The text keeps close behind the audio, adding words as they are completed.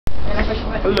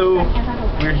Hello.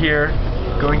 We're here,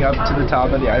 going up to the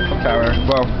top of the Eiffel Tower.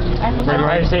 Well,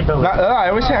 Empire State Building. I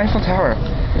always say Eiffel Tower.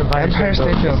 Empire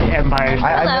State Building. Empire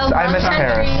State Building. I miss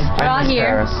Paris. I miss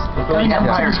Paris.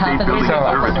 Empire State Building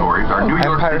observatories are New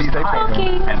York City's highest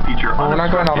and feature we're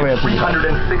not going all the way up to the top.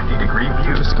 360-degree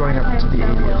views. Just going up to the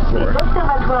 80th floor.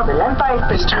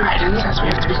 Mr. Iden says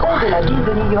we have to be quiet.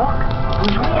 Mrs.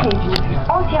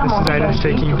 Iden's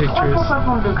taking pictures.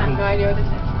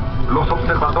 Los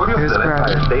observatorios del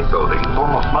Empire State Building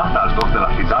son los más altos de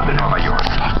la ciudad de Nueva York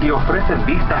y ofrecen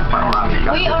vistas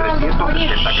panorámicas de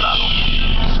 360 grados.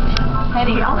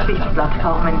 Die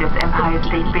Aussichtsplattformen des Empire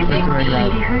State Building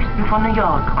sind die höchsten von New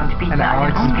York und bieten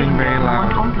einen ungeheimten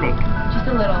Rundumblick. Just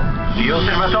a little. Gli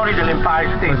osservatori dell'Empire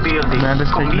State Building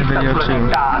con vista sulla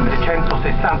città a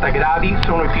 360 gradi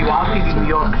sono i più alti di New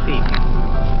York City.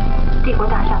 帝国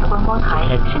大厦的观光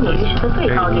台是纽约市的最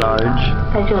高点，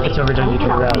在这里从一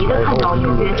览无遗地看到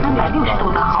有约360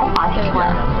度的豪华景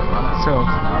观。 So,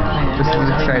 this is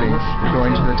exciting. We're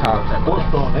going to the top.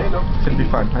 It's gonna be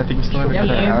fun. I think we still have a good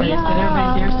out.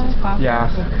 Yeah,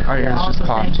 our ears just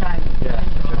popped.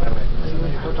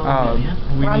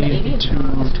 We need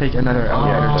to take another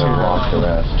elevator too though.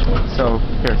 So,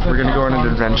 here, we're gonna go on an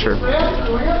adventure.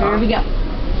 Here we go.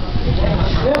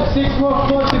 6 more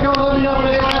floors to go. Let me know when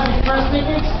anyone has any press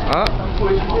tickets.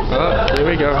 Here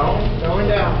we go. Going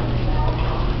down.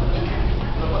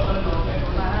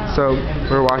 So,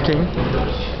 we're walking.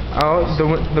 Oh,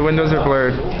 the windows are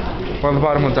blurred. Well, the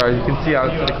bottom ones are. You can see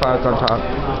out the clouds on top.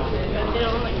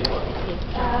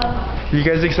 You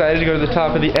guys excited to go to the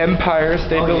top of the Empire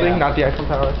State Building, not the Eiffel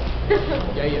Tower?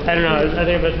 I don't know. I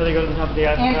think I'm going to go to the top of the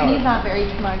Eiffel Tower. Anthony's not very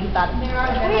smart. He thought.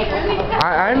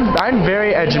 I'm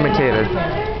very educated.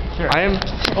 I am.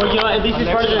 Well, you know, at least he's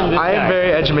smarter than this I am guy.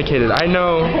 very educated. I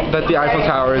know that the Eiffel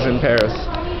Tower is in Paris.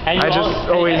 And you I just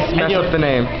always mess up the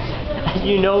name.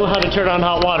 You know how to turn on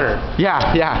hot water. Yeah.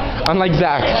 Unlike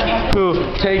Zach, who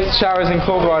takes showers in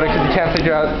cold water because he can't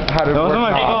figure out how to work the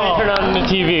knob. Turn on the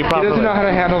TV properly. He doesn't know how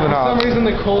to handle the knob. For some reason,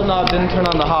 the cold knob didn't turn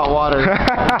on the hot water.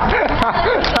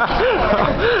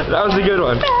 That was a good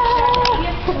one.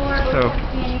 So,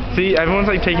 see, everyone's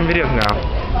like taking videos now.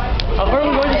 How far are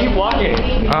we going to keep walking?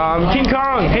 King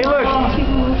Kong. Hey, look.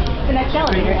 The next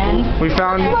elevator, and We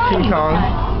found King Kong.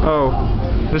 Oh,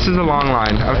 this is a long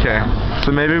line. Okay,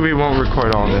 so maybe we won't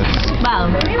record all this. well,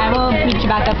 I will meet you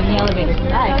back up in the elevator.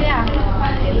 Bye.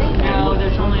 No,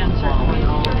 there's only uncertain.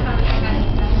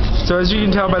 So as you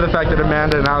can tell by the fact that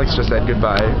Amanda and Alex just said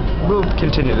goodbye, we'll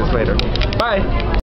continue this later. Bye.